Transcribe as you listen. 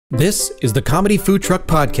This is the Comedy Food Truck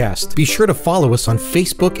Podcast. Be sure to follow us on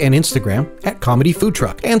Facebook and Instagram at Comedy Food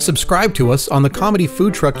Truck and subscribe to us on the Comedy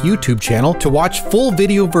Food Truck YouTube channel to watch full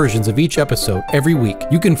video versions of each episode every week.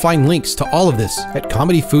 You can find links to all of this at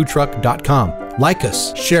comedyfoodtruck.com. Like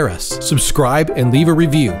us, share us, subscribe, and leave a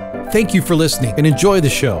review. Thank you for listening and enjoy the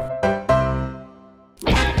show.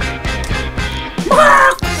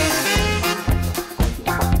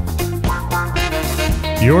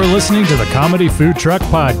 You're listening to the Comedy Food Truck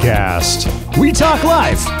Podcast. We talk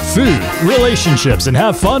life, food, relationships, and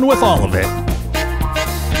have fun with all of it.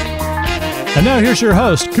 And now here's your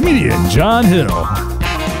host, comedian John Hill.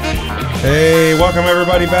 Hey, welcome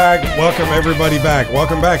everybody back. Welcome everybody back.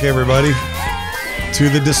 Welcome back, everybody, to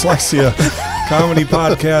the Dyslexia Comedy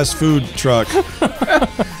Podcast Food Truck.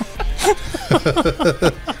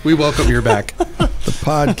 We welcome you back. The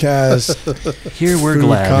podcast Here we're Food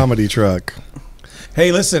glad. Comedy Truck.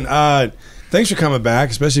 Hey, listen, thanks for coming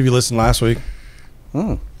back, especially if you listened last week.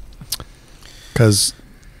 Because,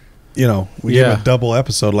 you know, we gave a double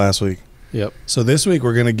episode last week. Yep. So this week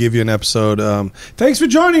we're going to give you an episode. Thanks for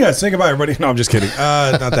joining us. Say goodbye, everybody. No, I'm just kidding.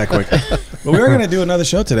 Not that quick. But we are going to do another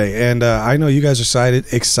show today. And I know you guys are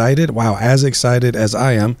excited. Wow, as excited as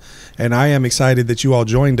I am. And I am excited that you all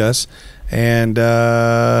joined us. And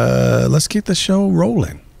let's get the show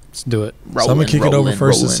rolling. Let's do it. So I'm going to kick it over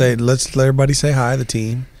first and say, let's let everybody say hi, the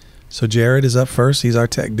team. So Jared is up first. He's our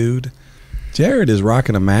tech dude. Jared is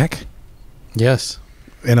rocking a Mac Yes.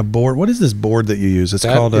 and a board. What is this board that you use? It's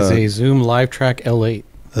That called is a Zoom LiveTrack L8.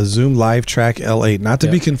 a Zoom LiveTrack L8. Not to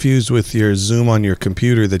be Yep. confused with your Zoom on your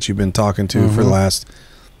computer that you've been talking to for the last,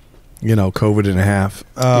 COVID and a half.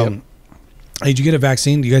 Hey, did you get a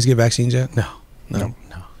vaccine? Do you guys get vaccines yet? No. No.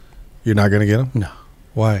 You're not going to get them? No.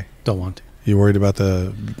 Why? Don't want to. You worried about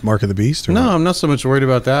the mark of the beast? Or No, what? I'm not so much worried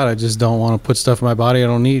about that. I just don't want to put stuff in my body I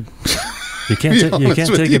don't need. You can't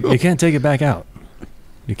take it back out.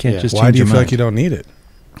 You can't just Why change do you your feel mind. like you don't need it?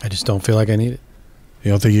 I just don't feel like I need it. You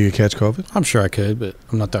don't think you could catch COVID? I'm sure I could, but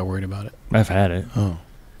I'm not that worried about it. I've had it. Oh.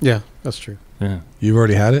 Yeah, that's true. Yeah. You've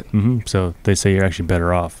already had it? So they say you're actually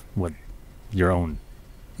better off with your own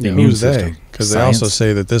Yeah. immune Who's they? system. Because they also Science.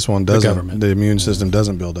 say that this one doesn't. government. The immune system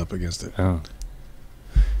doesn't build up against it. Oh.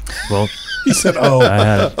 Well, He said, "Oh, I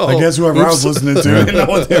had it. I guess whoever I was listening to didn't know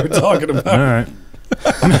what they were talking All about." right.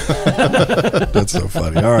 That's so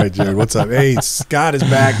funny. All right, Jared, what's up? Hey, Scott is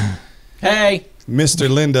back. Hey, Mr.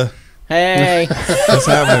 Linda, hey, what's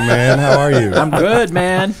happening, man? How are you? I'm good,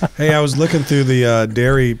 man. Hey, I was looking through the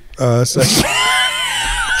dairy section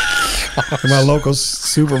in my local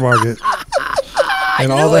supermarket,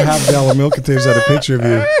 and all the half-gallon milk containers had a picture of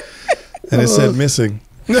you, and it said missing.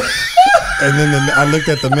 And then I looked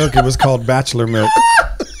at the milk; it was called Bachelor milk.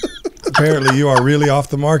 Apparently, you are really off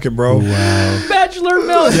the market, bro. Wow. Bachelor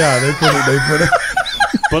milk. Yeah, they put it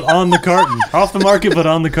But on the carton. Off the market, but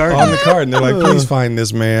on the carton. on the carton. They're like, please find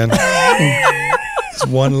this man. It's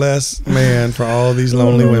one less man for all these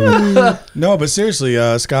lonely women. No, but seriously,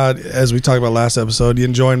 Scott, as we talked about last episode, you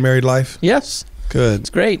enjoying married life? Yes, Good, it's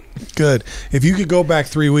great. good. If you could go back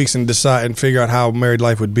 3 weeks and decide and figure out how married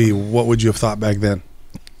life would be, what would you have thought back then?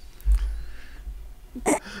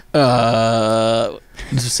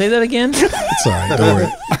 Say that again. It's all right, don't worry.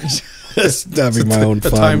 It's having my own The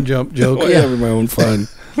fun. time jump joke. Having my own fun.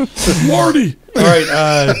 Marty. All right.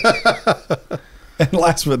 And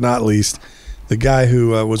last but not least, the guy who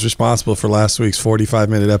was responsible for last week's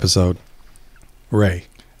 45-minute episode, Ray.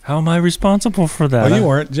 How am I responsible for that? Oh, you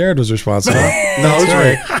weren't. Jared was responsible. No, it was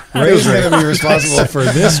Ray. Ray's going to be responsible for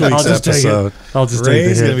this week's I'll just take it. episode. I'll just take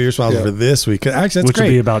Ray's the going to be hit, responsible for this week. Actually, that's which will great.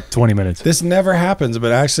 be about 20 minutes. This never happens,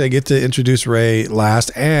 but actually I get to introduce Ray last,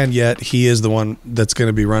 and yet he is the one that's going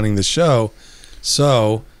to be running the show.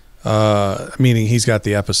 So, meaning he's got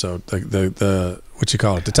the episode, the what you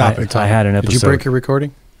call it, the topic. I had an episode. Did you break your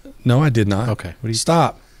recording? No, I did not. Okay. What are you,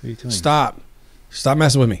 Stop. what are you doing? Stop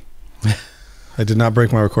messing with me. I did not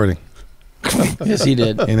break my recording Yes, he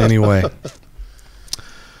did. in any way.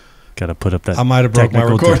 Got to put up that I might have broke my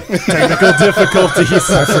technical recording. technical difficulties.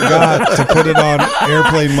 I forgot to put it on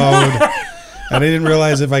airplane mode. And I didn't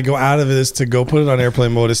realize if I go out of this to go put it on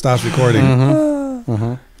airplane mode, it stops recording.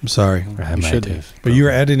 I'm sorry. I You might should have. But you're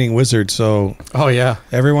editing wizard, so Oh, yeah.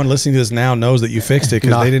 everyone listening to this now knows that you fixed it because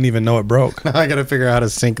Nah. they didn't even know it broke. I got to figure out how to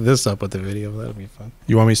sync this up with the video. That'll be fun.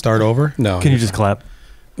 You want me to start over? No. Can you just clap?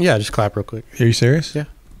 Yeah, just clap real quick. Are you serious? Yeah.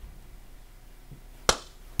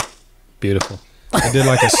 Beautiful. I did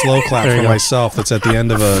like a slow clap There you for go. myself that's at the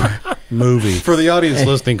end of a movie. For the audience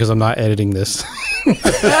listening, because I'm not editing this.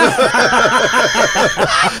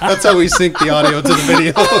 That's how we sync the audio to the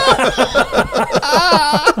video.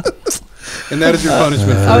 And that is your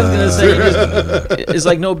punishment. I was gonna say it's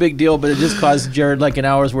like no big deal, but it just caused Jared like an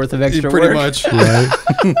hour's worth of extra Pretty work. much. Right.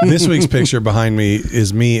 This week's picture behind me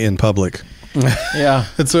is me in public. Yeah.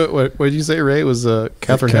 That's what did you say, Ray? It was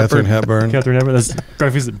Catherine Hepburn. Catherine Everett,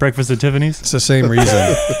 that's breakfast at Tiffany's. It's the same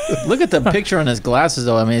reason. Look at the picture on his glasses,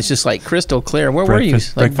 though. I mean, it's just like crystal clear. Where were you?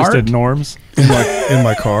 Like breakfast at parked, Norm's. in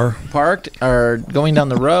my car. parked, or going down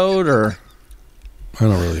the road, or I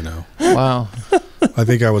don't really know. wow? I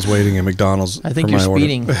think I was waiting at McDonald's. I think for you're my order.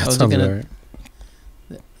 speeding. I was Sounds looking right.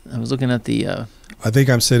 at. I was looking at the. I think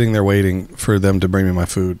I'm sitting there waiting for them to bring me my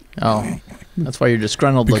food. Oh, that's why you're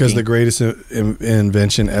disgruntled Because the looking. greatest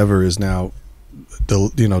invention ever is now,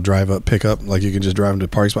 drive up, pick up. Like you can just drive into the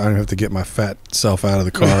parking spot. I don't have to get my fat self out of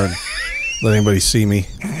the car and let anybody see me.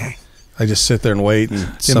 I just sit there and wait,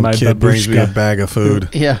 and some my kid brings me a babushka. bag of food.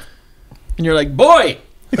 Yeah, and you're like, boy.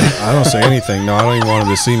 I don't say anything. No, I don't even want him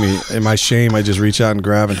to see me. In my shame, I just reach out and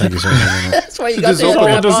grab and think he's something. That's why you got Just the open All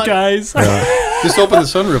strap on. disguise. Yeah, Just open the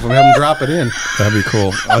sunroof and have them drop it in. that'd be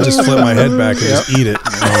cool. I'll just flip my head back and just eat it.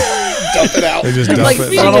 Dump it out. They just dump Like it.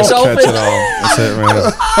 feeding And yourself catch it. it all. That's it,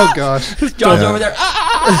 man. Oh gosh. John's Yeah. over there.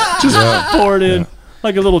 Yeah. Pour it in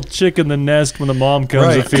like a little chick in the nest when the mom comes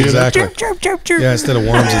Right, to feed exactly. it. Yeah, instead of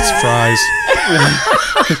worms, it's fries.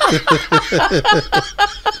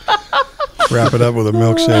 Wrap it up with a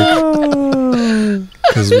milkshake.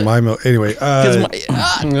 Because my milk. Anyway,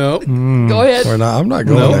 Nope. Go ahead. I'm not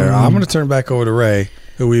going No. there. I'm going to turn back over to Ray,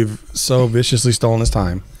 who we've so viciously stolen his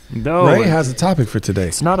time. No, Ray has a topic for today.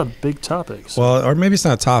 it's not a big topic. So Well, or maybe it's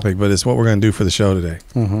not a topic, but it's what we're going to do for the show today.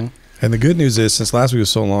 Mm-hmm. And the good news is, since last week was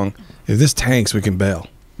so long, if this tanks, we can bail.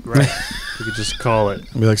 right, we could just call it.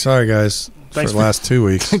 And be like, sorry, guys, Thanks for the last 2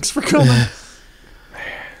 weeks. Thanks for coming.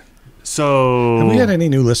 So Have we had any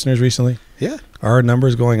new listeners recently? Yeah. Are our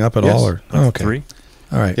numbers going up at Yes. all? Or okay. 3.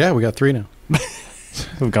 All right. Yeah, we got 3 now.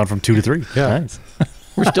 We've gone from 2 to 3. Yeah. Nice.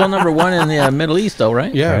 We're still number one in the Middle East, though,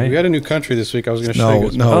 right? Yeah, Right. we got a new country this week. I was going to show No,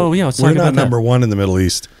 you. no. Oh, yeah, let's we're talk not about that. number one in the Middle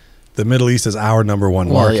East. The Middle East is our number one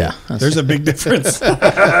Well, market. yeah, that's- There's a big difference.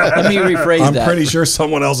 Let me rephrase I'm that. pretty sure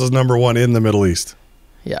someone else is number one in the Middle East.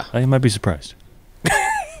 Yeah. I might be surprised.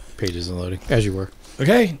 Page isn't loading, as you were.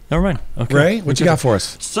 Okay, Never mind. Okay. Ray, what you got for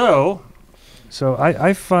us? So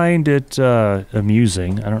I find it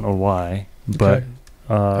amusing. I don't know why, but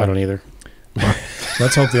I don't either.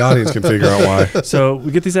 Let's hope the audience can figure out why. so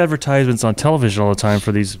we get these advertisements on television all the time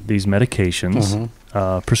for these medications,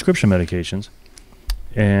 prescription medications,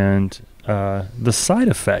 and the side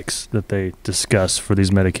effects that they discuss for these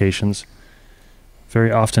medications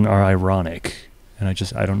very often are ironic, and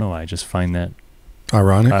I don't know. I just find that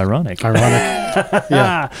Ironic. ironic. Ironic.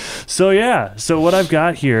 Yeah. So what I've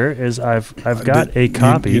got here is I've got a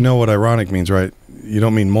copy. You know what ironic means, right? You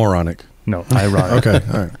don't mean moronic. No, ironic. Okay,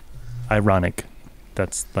 all right. Ironic.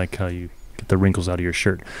 That's like how you get the wrinkles out of your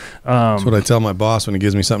shirt. That's what I tell my boss when he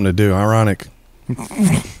gives me something to do. Ironic.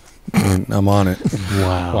 And I'm on it.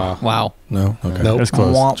 Wow. Wow. No? Okay. Nope. That's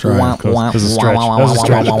close. Wah, Try wah, it. wah, That was a wah, stretch. wah, That was a wah,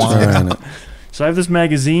 stretch. wah, wah, wah. Trying it. So I have this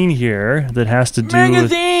magazine here that has to do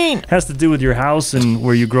Magazine. has to do with your house and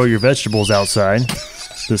where you grow your vegetables outside.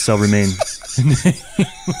 This shall remain.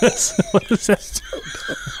 What is that?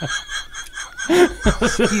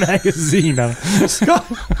 What's a magazine? Scott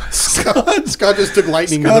just took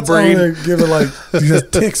lightning to the Scott's on brain. there giving like these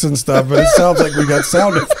ticks and stuff, but it sounds like we got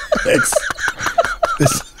sound effects.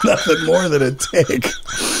 It's nothing more than a tick.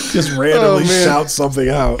 Just randomly Oh, man. shouts something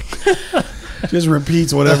out. Just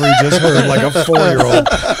repeats whatever he just heard like a 4-year-old.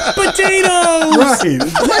 Potatoes! Right.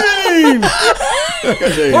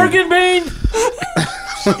 It's Organ bean!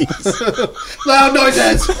 Loud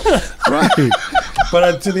noises. Right.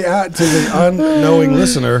 But to the unknowing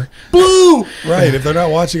listener, blue. Right. If they're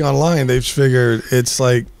not watching online, they've figured it's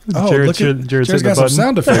like, oh, Jared- look at Jared's Jared's hitting got the some button.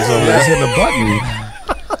 sound effects over there. He's hitting a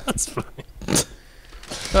button. That's funny.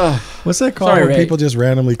 What's that called Sorry, when Ray. people just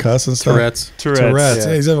randomly cuss and stuff? Tourette's. Tourette's. Yeah.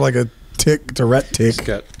 Yeah, he's having like a Tourette tick.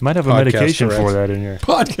 Scott. Might have a Podcast medication Tourette's. for that in here.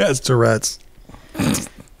 Podcast Tourette's.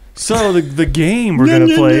 So the game we're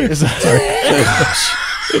gonna play is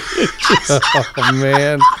Oh,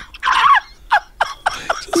 man.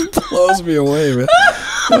 Blows me away, man.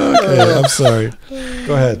 Okay, I'm sorry.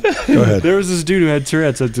 Go ahead. Go ahead. there was this dude who had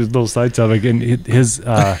Tourette's. That's a little side topic, and his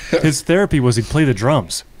therapy was he'd play the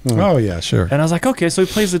drums. Oh yeah, sure. And I was like, okay, so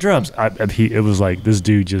he plays the drums. It was like this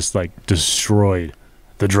dude just like destroyed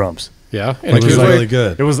the drums. Yeah. And Like he he was was really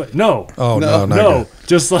good. It was like no, Oh No, no, not no, good.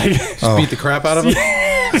 just like Oh, beat the crap out of him.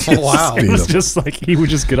 Oh, wow. it was Beat him. just like he would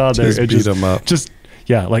just get on there just and beat him up. just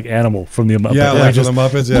yeah, like Animal from the Muppets. Yeah, like just, from the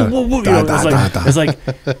Muppets. Yeah. woo, woo, woo, you Da, know, da, it's da, like da. it's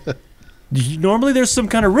like Normally there's some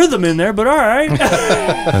kind of rhythm in there, but all right.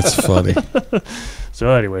 That's funny. So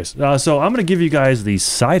anyways, so I'm going to give you guys the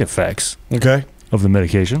side effects Okay. of the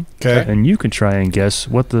medication. Okay. And you can try and guess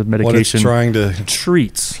what the What it's medication trying to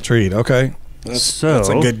treats. treat. Okay. So That's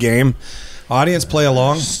a good game. Audience, play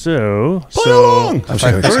along. So Play along. I'm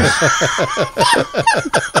sorry.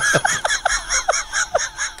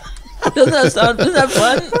 Doesn't that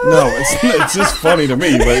fun? No, it's just funny to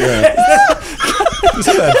me, but yeah.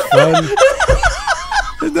 Isn't that fun?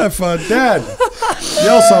 Isn't that fun? Dad,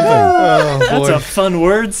 yell something. that's a fun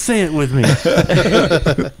word. Say it with me.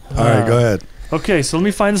 All right, go ahead. Okay, so let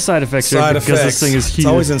me find the side effects here Side because effects. this thing is huge. It's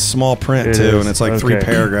always in small print, It too, is. and it's like 3 Okay.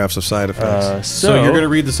 paragraphs of side effects. So you're going to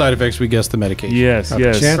read the side effects. We guess the medication. Yes,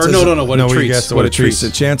 yes. Chances- Or no, what it we treats, guessed what what it it treats.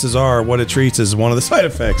 treats. The chances are what it treats is one of the side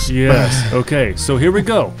effects. Yes. Okay, so here we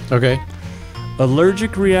go. Okay.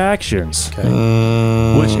 Allergic reactions, Okay.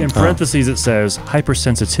 which in parentheses it says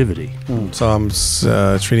hypersensitivity. So I'm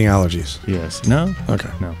treating allergies. Yes. No. Okay.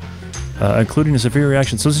 No. Including a severe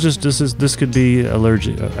reaction. So this could be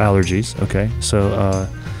allergies. Okay. So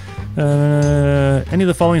any of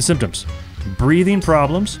the following symptoms: breathing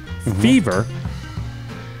problems, fever,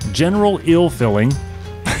 general ill feeling,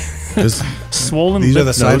 This- swollen These are lymph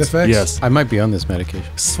the side nodes. effects? Yes. I might be on this medication.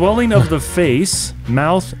 Swelling of the face,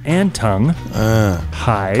 mouth, and tongue.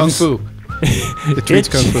 Hives. Kung Fu. It treats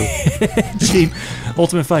Kung Fu. Itching,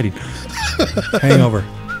 ultimate fighting. hangover.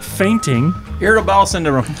 Fainting. Irritable bowel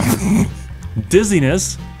syndrome.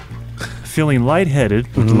 Dizziness. Feeling lightheaded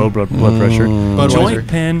with low blood pressure.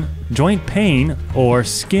 Budweiser. Joint pain, or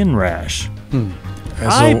skin rash. So-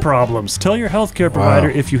 Eye problems. Tell your healthcare provider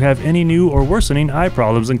if you have any new or worsening eye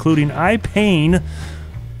problems, including eye pain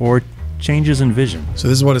or changes in vision. So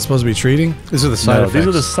this is what it's supposed to be treating? These are the side No, effects. these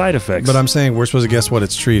are the side effects. But I'm saying we're supposed to guess what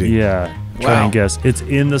it's treating. yeah. Try Wow. and guess. It's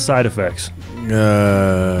in the side effects.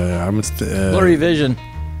 Blurry vision.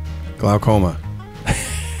 Glaucoma.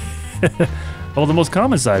 Well, the most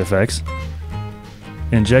common side effects: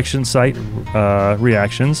 injection site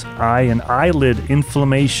reactions, eye and eyelid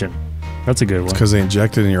inflammation. That's a good one. Because they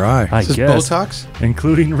inject it in your eye. I Is this guess, Botox?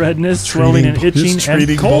 including redness, swelling, and Treating- itching, just and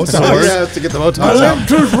treating cold Botox. sores. to get the Botox out.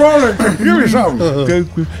 too swollen. Give me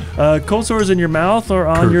something. Cold sores in your mouth or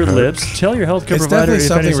on your lips. Tell your healthcare It's provider definitely if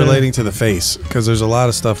something any- relating to the face because there's a lot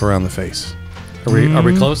of stuff around the face. Are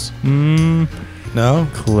we close? No?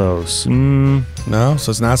 Close. No? So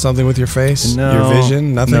it's not something with your face? No. Your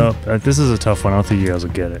vision? Nothing? No. This is a tough one. I don't think you guys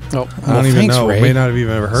will get it. Oh, I don't even know. We may not have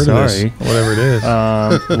even ever heard of Sorry. this. Whatever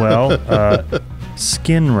it is.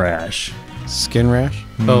 Skin rash. Skin rash?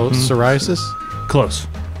 Oh, psoriasis? Close.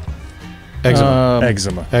 Eczema.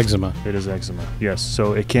 Eczema. Eczema. It is eczema. Yes.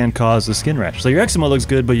 So it can cause a skin rash. So your eczema looks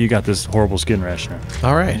good, but you got this horrible skin rash now.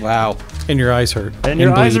 All right. Wow. And your eyes hurt. And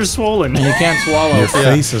your eyes bleed. are swollen. And you can't swallow. Your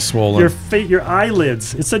face is swollen. Your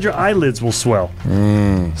eyelids. It said your eyelids will swell.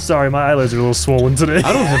 Sorry, my eyelids are a little swollen today.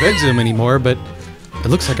 I don't have eczema anymore, but it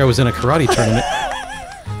looks like I was in a karate tournament.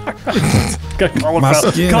 Got My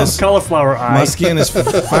skin is- cauliflower eye. My skin is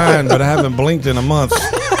fine, but I haven't blinked in a month.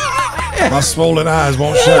 My swollen eyes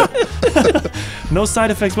won't shut. No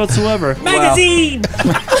side effects whatsoever. Magazine.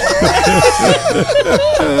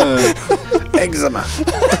 Eczema.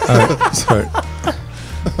 Sorry.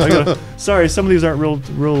 Sorry, some of these aren't real.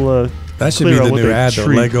 That should Clear be on the what new they ad, though.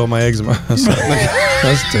 treat. Let go of my eczema. Sorry.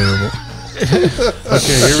 That's terrible.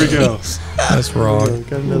 Okay, here we go. That's wrong.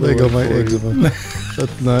 Let go of my eczema.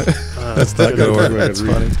 That's not. That's not going to work. That's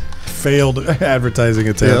funny. Failed advertising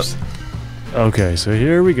attempts. Okay, so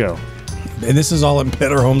here we go. And this is all in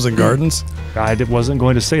Better Homes and Gardens? I wasn't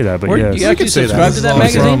going to say that, but Where- yes. you can say that. subscribe to that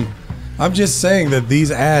This is all magazine? from- I'm just saying that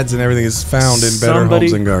these ads and everything is found in Better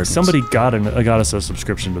Homes and Gardens. Somebody got us a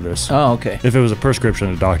subscription to this. Oh, okay. If it was a prescription,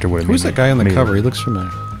 a doctor would have. Who's that guy on the cover? He looks familiar.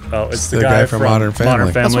 Oh, it's the guy from Modern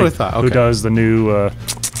Family. That's what I thought, Who okay. does the new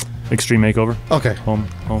Extreme Makeover? Okay. Home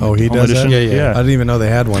Oh, he home does that? edition? Yeah, yeah. I didn't even know they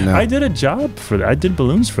had one now. I did a job for that. I did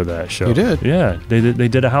balloons for that show. You did? Yeah. They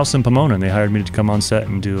did a house in Pomona, and they hired me to come on set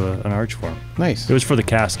and do an arch for them. Nice. It was for the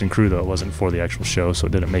cast and crew, though. It wasn't for the actual show, so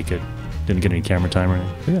it didn't get any camera time or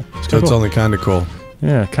anything. But yeah, it's So it's cool. only kind of cool.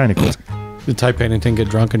 Yeah, kind of cool. Did Ty Pennington get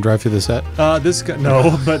drunk and drive through the set? This guy,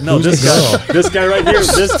 no, but no, Who's this the guy, girl? this guy right here,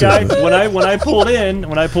 this guy. When I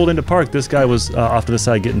pulled into park, this guy was off to the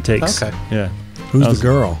side getting takes. Okay. Yeah. Who's That was- the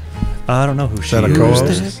girl? I don't know who she that a is.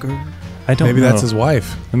 co-host? I don't Maybe know. that's his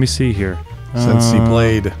wife, Let me see here. since he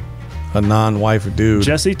played a non-wife dude.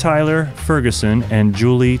 Jesse Tyler Ferguson and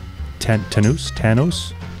Julie Tanos,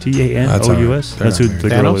 Tanos, Tanous. all right. That's who the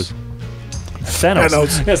girl Thanos? is. Thanos.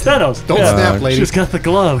 Thanos. Yes, Thanos. Don't Yeah. snap, lady. She's got the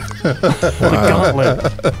glove, the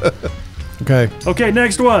gauntlet. Okay. Okay,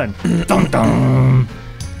 next one. Dum dum.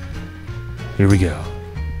 Here we go.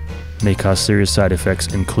 May cause serious side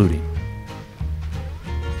effects, including.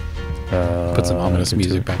 Put some ominous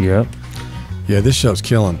music back. Yep. Yeah, this show's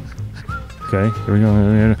killing. Okay. Here we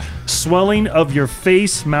go. Swelling of your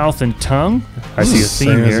face, mouth, and tongue. I see a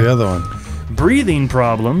theme Same as the here. other one. Breathing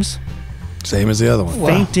problems. Same as the other one.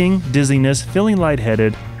 Fainting, dizziness, feeling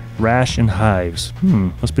lightheaded, rash, and hives.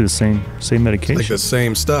 Must be the same medication. Like the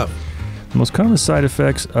same stuff. The most common side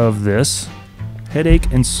effects of this: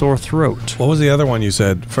 headache and sore throat. What was the other one you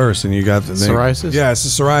said first? And you got the name? Psoriasis? Yeah, it's the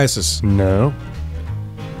psoriasis. No.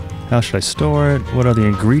 How should I store it? What are the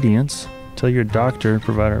ingredients? Tell your doctor,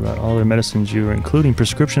 provider about all their medicines you are including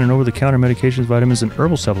prescription and over-the-counter medications, vitamins, and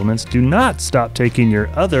herbal supplements. Do not stop taking your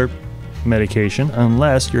other medication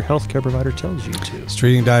unless your healthcare provider tells you to. It's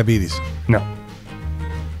treating diabetes. No.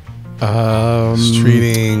 It's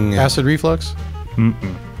treating acid reflux.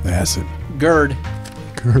 acid. GERD.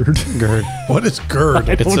 GERD. What is GERD?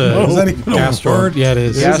 I It's don't a know. Is that even a gastro. word? Yeah, it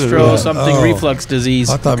is. Gastro Yeah. something Oh. reflux disease.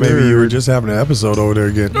 I thought maybe you were just having an episode over there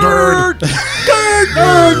again. GERD.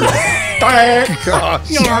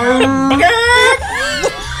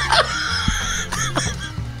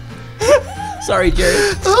 Sorry,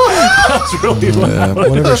 Jerry. That's really Yeah,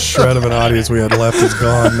 whatever shred of an audience we had left is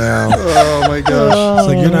gone now. Oh my gosh. It's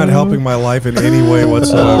like you're not helping my life in any way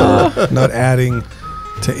whatsoever. Not adding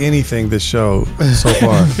to anything this show so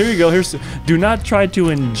far. Here you go. Do not try to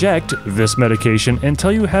inject this medication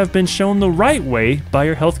until you have been shown the right way by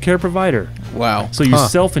your healthcare provider. Wow. So you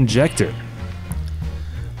self-inject it.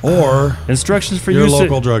 Or Instructions for your use.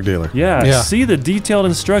 local drug dealer. Yeah. See the detailed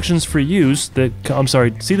instructions for use.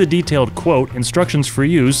 See the detailed quote instructions for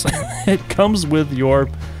use. It comes with your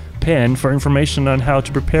pen for information on how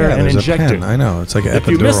to prepare Yeah, and there's inject a pen. it. I know. It's like an If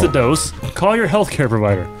you miss the epidural. dose, call your healthcare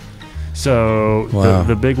provider. So Wow.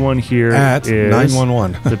 the big one here At is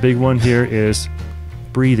 911. the big one here is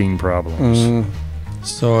breathing problems.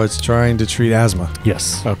 So it's trying to treat asthma.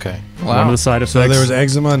 Yes. Okay. One of the side effects. So there was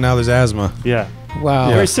eczema, and now there's asthma. yeah. Wow.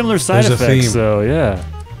 Very similar side There's a effects. theme. So yeah.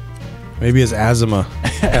 Maybe it's asthma.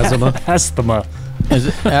 Asthma. Asthma. Is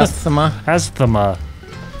it asthma? Asthma.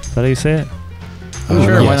 Is that how you say it?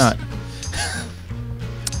 Sure, why yes. not?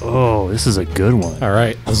 Oh, this is a good one. All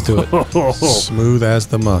right, let's do it. Smooth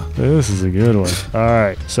asthma. This is a good one. All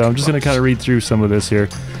right, so I'm just going to kind of read through some of this here.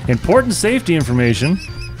 Important safety information.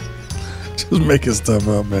 Just making stuff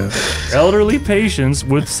up, man. Elderly patients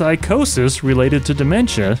with psychosis related to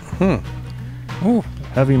dementia,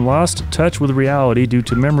 having lost touch with reality due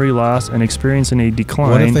to memory loss and experiencing a decline.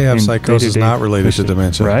 What if they have in psychosis day-to-day not related to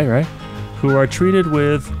dementia? Right. Who are treated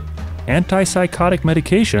with antipsychotic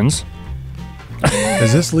medications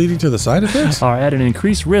Is this leading to the side effects? are at an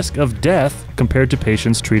increased risk of death compared to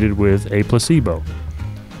patients treated with a placebo.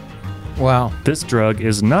 Wow. This drug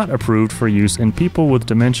is not approved for use in people with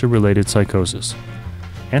dementia-related psychosis.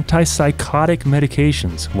 Antipsychotic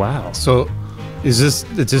medications. Wow. So, is this?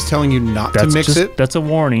 It's just telling you not to mix it? That's a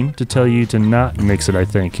warning to tell you to not mix it, I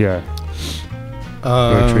think. Yeah.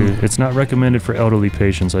 It's not recommended for elderly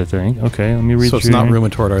patients, I think. Okay, let me read So it's through not here.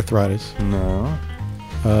 rheumatoid arthritis. No.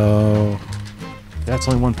 Oh. That's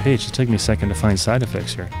only one page. It'll take me a second to find side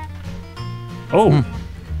effects here. Oh.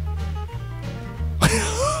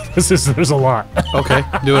 There's a lot. Okay,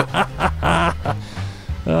 do it.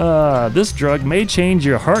 This drug may change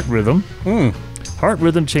your heart rhythm. Heart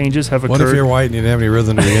rhythm changes have occurred. What if you're white and you didn't have any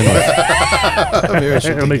rhythm to begin with? Maybe I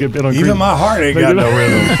should It'll make it, it'll Even increase- my heart ain't got no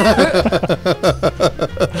rhythm.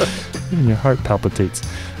 Your heart palpitates.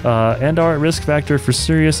 And are a risk factor for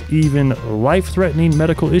serious, even life-threatening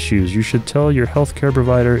medical issues. You should tell your healthcare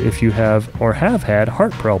provider if you have or have had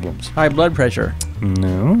heart problems. High blood pressure.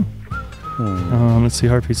 No. Let's see.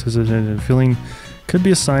 Heartbeat says feeling could be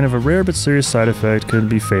a sign of a rare but serious side effect. Could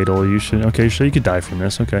be fatal. You should. Okay, so you could die from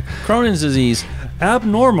this. Okay. Crohn's disease.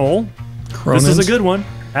 Abnormal. Cronin's? This is a good one. Is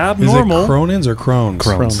it Abnormal. Cronin's or Crohn's?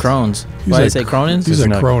 Crohn's. You Why did I said say Cronin's? You said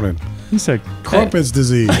not- Cronin. He said Crumpets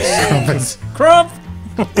disease. Crump.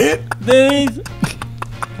 these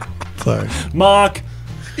Sorry. mock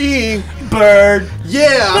Eating. bird.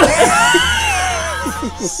 Yeah.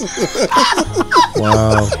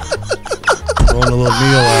 Wow. Rolling a little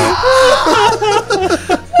meal out.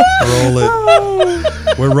 Roll it.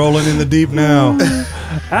 We're rolling in the deep now.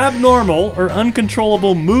 Abnormal or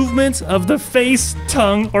uncontrollable movements of the face,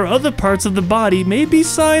 tongue, or other parts of the body may be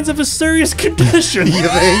signs of a serious condition. You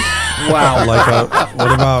think? Wow. Like,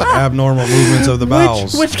 what about abnormal movements of the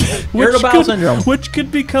bowels? Irritable bowel syndrome. Which could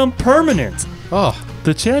become permanent. Oh.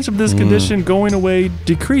 The chance of this condition going away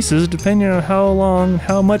decreases depending on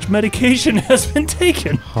how much medication has been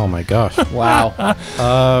taken. Oh my gosh. Wow.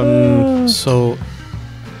 So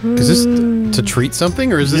Is this to treat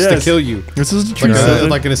something, or is this Yes. to kill you? This is the Like, truth.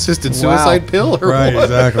 like an assisted suicide pill, or Right, what?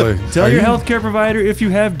 exactly. Tell Are your you- healthcare provider if you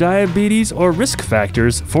have diabetes or risk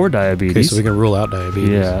factors for Okay, diabetes. so we can rule out diabetes.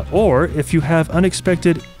 Yeah, or if you have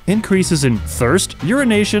unexpected increases in thirst,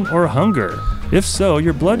 urination, or hunger. If so,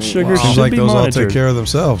 your blood sugar Seems should like be those all monitored. take care of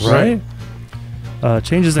themselves. right?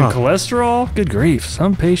 Changes in Huh. cholesterol. Good grief.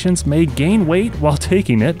 Some patients may gain weight while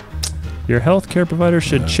taking it. Your healthcare provider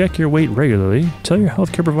should check your weight regularly. Tell your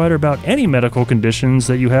healthcare provider about any medical conditions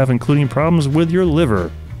that you have, including problems with your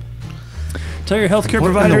liver. Tell your healthcare What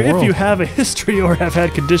in provider the if world? you have a history or have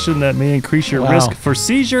had condition that may increase your Wow. risk for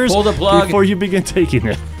seizures Pull the plug. before you begin taking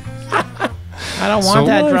it. I don't want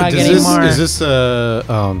that drug Is anymore. this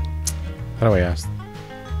how do I ask?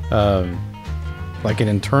 Like an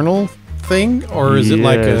internal thing, or is it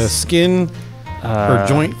like a Yes. skin or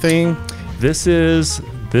joint thing? This is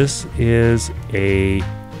a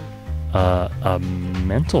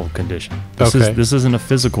mental condition. Okay. This isn't a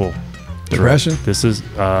physical drug. Depression? This is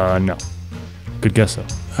no. Good guess though.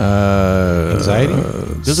 Anxiety?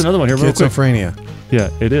 There's another one here, real quick. Schizophrenia. Yeah,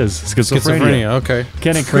 it is schizophrenia. Okay.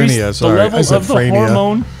 Can increase Schizophrenia, the sorry. level I said of the phrenia.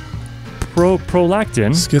 hormone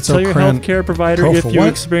prolactin. Tell your Schizophren- healthcare provider if you what?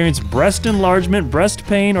 experience breast enlargement, breast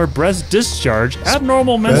pain, or breast discharge,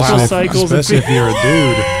 abnormal menstrual Especially if- cycles, Especially if you're a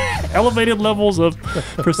dude. elevated levels of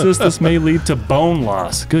persistence may lead to bone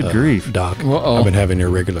loss. Good grief. Doc, Uh-oh. I've been having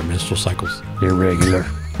irregular menstrual cycles. Irregular.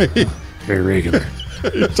 Irregular.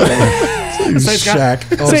 Shaq.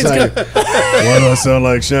 Oh, Say it's sorry. Why do I sound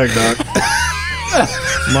like Shaq, Doc?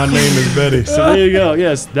 My name is Betty. So there you go.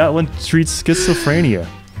 Yes, that one treats schizophrenia.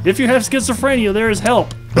 If you have schizophrenia, there is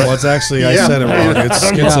help. Well, it's actually, I Yeah. said it wrong. It's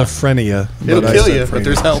schizophrenia. It'll but I kill said you, but frenia.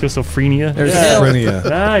 there's help. Schizophrenia. There's Yeah. help. Schizophrenia.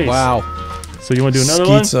 Nice. Wow. So you want to do another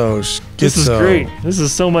one? Schizo. This is great. This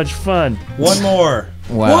is so much fun. One more.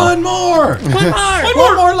 Wow. One more.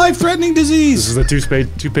 One more life-threatening This disease. is a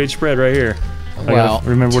two-page spread right here. I Wow. gotta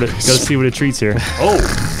remember what it. Gotta see what it treats here.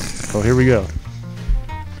 Oh, here we go.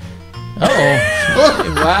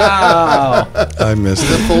 Uh-oh. Wow. I missed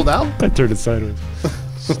Is it. it pulled out? I turned it sideways.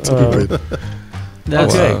 Stupid.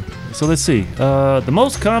 That's Okay, Wow. so let's see. The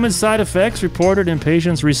most common side effects reported in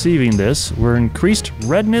patients receiving this were increased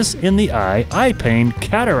redness in the eye pain,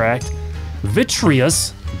 cataract,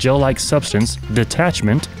 vitreous, gel-like substance,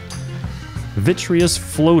 detachment, vitreous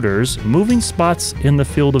floaters, moving spots in the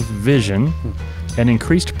field of vision, and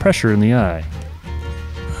increased pressure in the eye.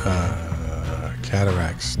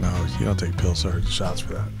 Cataracts. No, you don't take pills or shots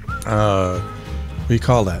for that. What do you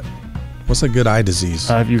call that? What's a good eye disease?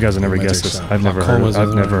 You guys have never might guessed take this. some. I've never Glaucoma's heard. I've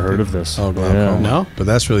another never one. heard of this. Oh, glaucoma. No? But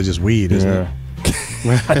that's really just weed, isn't it?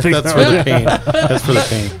 Yeah. I think That's for the pain. That's for the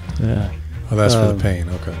pain. Yeah. Oh, that's for the pain.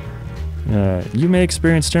 Okay. You may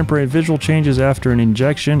experience temporary visual changes after an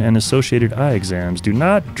injection and associated eye exams. Do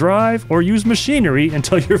not drive or use machinery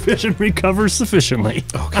until your vision recovers sufficiently.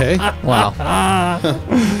 Okay. Wow.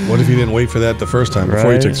 What if you didn't wait for that the first time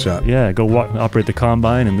before you Right? took the shot? Yeah, go operate the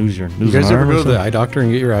combine and lose You an guys ever arm or go to the something. eye doctor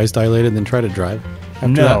and get your eyes dilated and then try to drive? after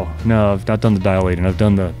No, I've not done the dilating. I've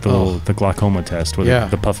done the Oh. the glaucoma test with Yeah.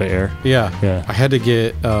 the puff of air. that? Yeah. Yeah. I had to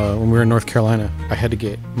get, when we were in North Carolina, I had to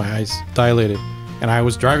get my eyes dilated. And I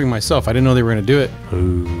was driving myself. I didn't know they were going to do it.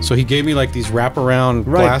 Ooh. So he gave me like these wraparound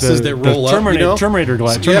Right, glasses that roll up. Terminator, You know? Terminator,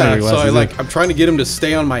 Terminator Yeah, glasses. I'm trying to get him to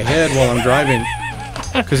stay on my head while I'm driving.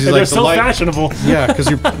 Because he's they're like, the so light, fashionable. yeah, because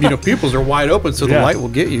your pupils are wide open, so the Yeah. light will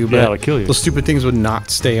get you. But Yeah, it'll kill you. Those stupid things would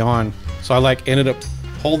not stay on. So I ended up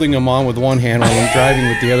holding them on with one hand while I'm driving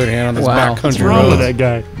with the other hand on this Wow. back What's country What's wrong road. with that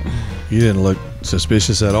guy? You didn't look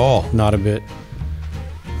suspicious at all. Not a bit.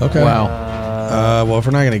 Okay. Wow. Well, if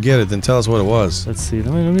we're not going to get it, then tell us what it was. Let's see.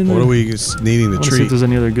 Let me What are we needing to Let's see if treat? there's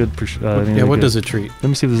any other good. Yeah, what does it treat? Let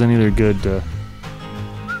me see if there's any other good.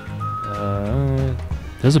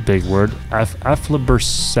 There's a big word.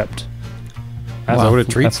 Aflibercept. Is that what it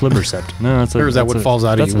treats? Aflibercept. No, that's a. Or is that that's what a- falls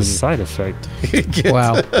out of That's you a when you- side effect.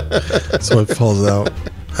 Wow. That's what falls out.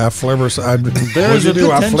 Aflibercept. There What'd is you a do?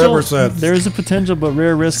 potential. Aflibercept. There is a potential but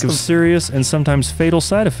rare risk of serious and sometimes fatal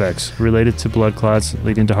side effects related to blood clots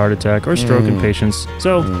leading to heart attack or stroke in patients.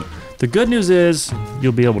 So, the good news is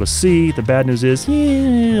you'll be able to see. The bad news is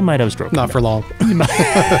you might have a stroke. Not for long.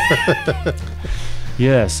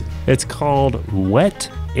 Yes, it's called wet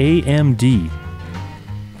AMD.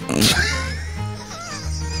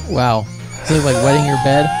 Wow. Is it like wetting your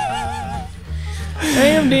bed?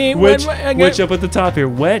 AMD. Which up at the top here,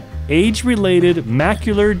 wet age-related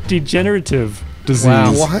macular degenerative disease.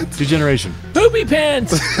 Wow. What? Degeneration. Poopy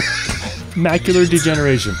pants. Macular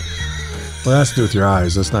degeneration. Well, that's to do with your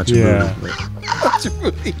eyes. That's not your Yeah.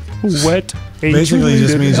 movie. Wet age-related. Basically, it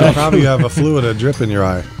just means you probably have a fluid, a drip in your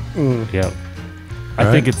eye. Yeah.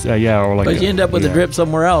 I think it's or like. But you end up with a drip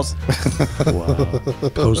somewhere else. Wow.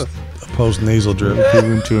 Post nasal drip.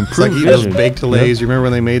 To It's improve like those vision. baked lays. You remember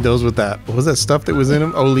when they made those with that? What was that stuff that was in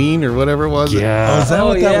them? Olean or whatever it was? Yeah. Is that Oh,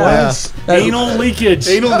 what that yeah. was? Anal leakage.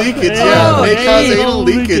 Anal leakage, Oh, They cause anal anal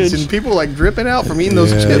leakage, leakage. and people like dripping out from eating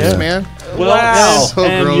those Yeah. chips, Yeah. man. Well, Wow. So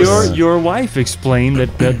and gross. your wife explained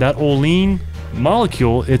that Olean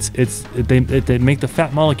molecule, they make the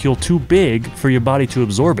fat molecule too big for your body to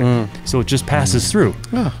absorb it, so it just passes through.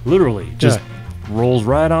 Literally, just rolls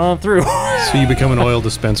right on through. So you become an oil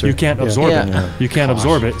dispenser. You can't absorb Yeah. it. Yeah. You can't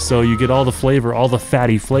absorb it, so you get all the flavor, all the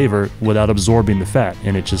fatty flavor, without absorbing the fat,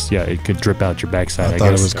 and it just it could drip out your backside. I thought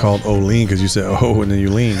guess. it was called Olean because you said oh and then you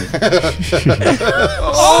lean.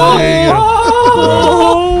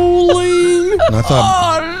 Olean. And I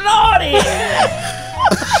thought, Naughty!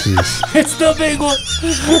 jeez. It's the big one.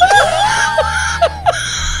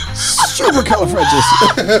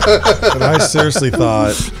 But I seriously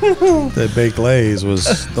thought that baked lays was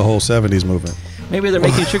the whole '70s movement. Maybe they're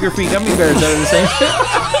making sugar-free gummy bears out of the same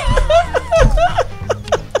shit.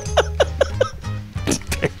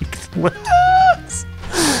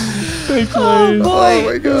 Baked Oh, lays. boy. Oh,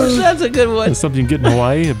 my gosh. That's a good one. That's something you get in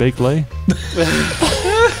Hawaii, a baked lay.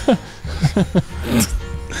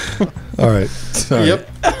 All right. Sorry. Yep.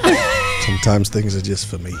 Sometimes things are just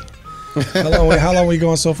for me. How long we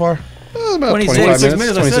going so far? About 26 25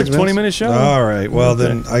 minutes. I said 20-minute show. All right. Well,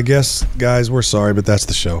 then I guess, guys, we're sorry, but that's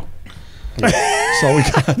the show. That's all we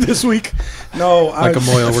got this week. No, Like a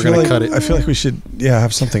moil, we're gonna cut it. I feel like we should,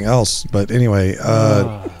 have something else. But anyway,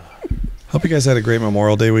 hope you guys had a great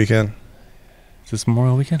Memorial Day weekend. Is this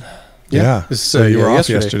Memorial Weekend? Yeah. This is, So you were off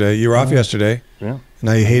yesterday. yesterday. You were off yesterday. Yeah.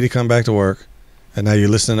 Now you hate to come back to work, and now you're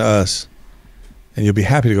listening to us, and you'll be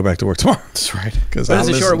happy to go back to work tomorrow. That's right. Because But I it's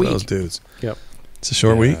a listen short to week. those dudes. Yep. It's a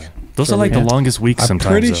short week. Those are like the longest weeks I'm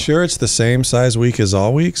sometimes. pretty though. sure it's the same size week as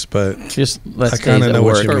all weeks, but Just let's I kind of know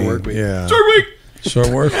what you Short mean. work week. Yeah. Short week. Short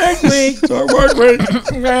work. week. Short work week.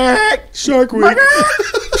 Shark week.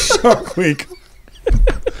 Shark week.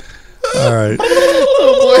 All right.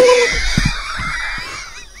 Oh, boy.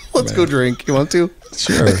 Let's go drink. You want to?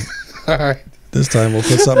 Sure. All right. This time we'll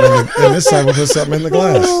put something in the, and this time we'll put something in the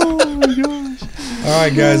glass. Oh my gosh. All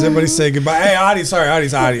right, guys, everybody say goodbye. Hey, audience,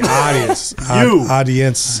 audience. Audience.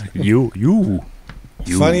 You.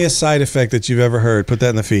 Funniest side effect that you've ever heard. Put that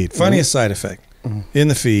in the feed. Funniest side effect in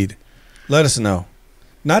the feed. Let us know.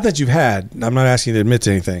 Not that you've had. I'm not asking you to admit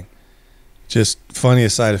to anything. Just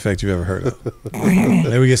funniest side effect you've ever heard of.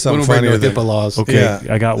 Maybe we get something funnier. No HIPAA laws. Okay, Yeah.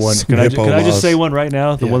 I got one. Some Can I HIPAA just laws. say one right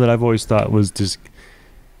now? The Yeah. one that I've always thought was just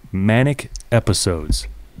manic episodes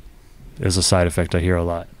is a side effect I hear a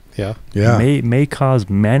lot. Yeah. Yeah. May cause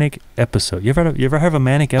manic episode. You ever have a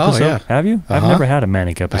manic Oh, episode? yeah. Have you? I've Uh-huh. never had a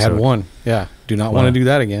manic I episode. had one. Yeah. Do not Wow. want to do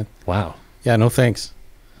that again. Wow. Yeah. No thanks.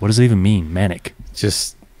 What does it even mean? Manic.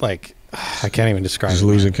 Just like I can't even describe. Just it,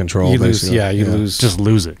 losing man. control, You lose. basically. Yeah. You lose. Just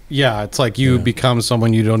lose it. Yeah. It's like you become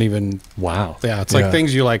someone you don't even. Wow. Yeah. It's like Yeah.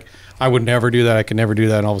 things you like. I would never do that. I could never do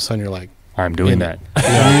that. And all of a sudden you're like, I'm doing In- that. I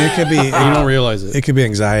mean, it could be. you don't realize it. It could be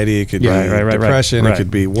anxiety. It could Yeah, be right, depression. right. It could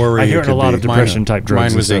be worry. I hear it it in a could lot be of depression type drugs. Mine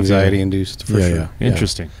and was stuff, anxiety yeah. induced for Yeah, sure. yeah.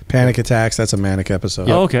 Interesting. panic attacks. That's a manic episode.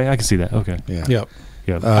 Oh, okay. I can see that. Okay. Yeah. Yep.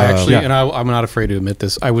 Yeah. I actually, yeah. and I'm not afraid to admit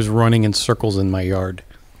this. I was running in circles in my yard.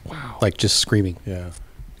 Wow. Like just screaming. Yeah.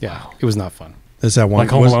 Yeah. It was not fun. Is that one? Like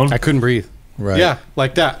Home was- Alone? I couldn't breatth. Right. Yeah,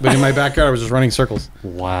 like that. But in my backyard, I was just running circles.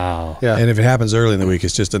 Wow. Yeah. And if it happens early in the week,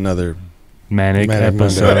 it's just another. Manic Manic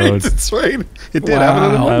Monday. episode. That's right. It did happen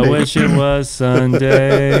on a I Monday. wish it was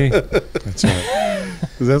Sunday. That's right.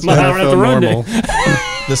 That's I don't have to run normal.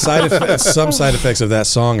 The side effects. Some side effects of that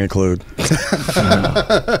song include.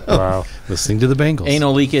 Wow. Listening to the Bengals.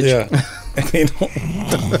 Anal leakage.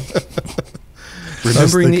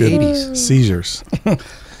 Remembering the thinking 80s. Seizures.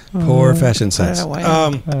 Poor fashion sense.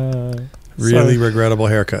 Really regrettable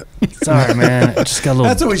haircut. Sorry, man. I just got a little.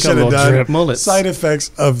 That's what we got a should have little done. drip. Mullets. Side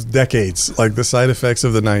effects of decades, like the side effects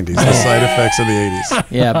of the 90s, the side effects of the 80s.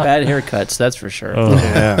 Yeah, bad haircuts, that's for sure. Oh,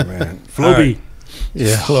 Yeah, man. Floby.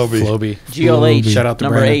 Yeah, Floby. Floby. GLH, Shout out to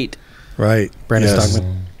number Brandon. 8. Right. Brandon Yes.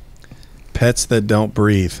 Stockman. Pets that don't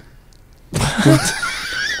breathe.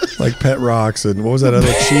 Like Pet Rocks and what was that other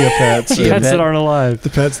Chia Pets? Chia Pets Pet. that aren't alive. The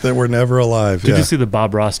pets that were never alive. Did yeah. you see the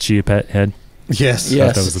Bob Ross Chia Pet head? Yes.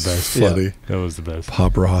 Yes. That was the best. Funny. That was the best.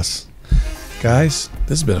 Pop Ross. Guys, this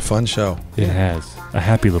has been a fun show. It has a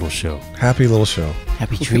happy little show. Happy little show.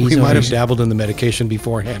 Happy trees. We over might have here. dabbled in the medication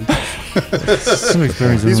beforehand. Some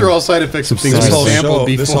experience. These are all side effects of things This we whole sampled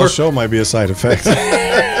This before. whole show might be a side effect.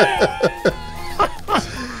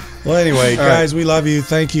 Well, anyway, All guys, we love you.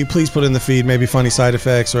 Thank you. Please put in the feed maybe funny side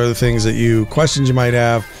effects or other things that questions you might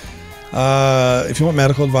have. If you want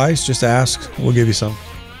medical advice, just ask. We'll give you some.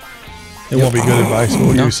 It won't be good advice, but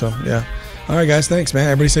we'll give you some. Yeah. All right, guys. Thanks, man.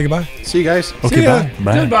 Everybody say goodbye. See you guys. Okay, See ya. bye.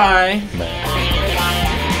 Bye. Goodbye. Bye.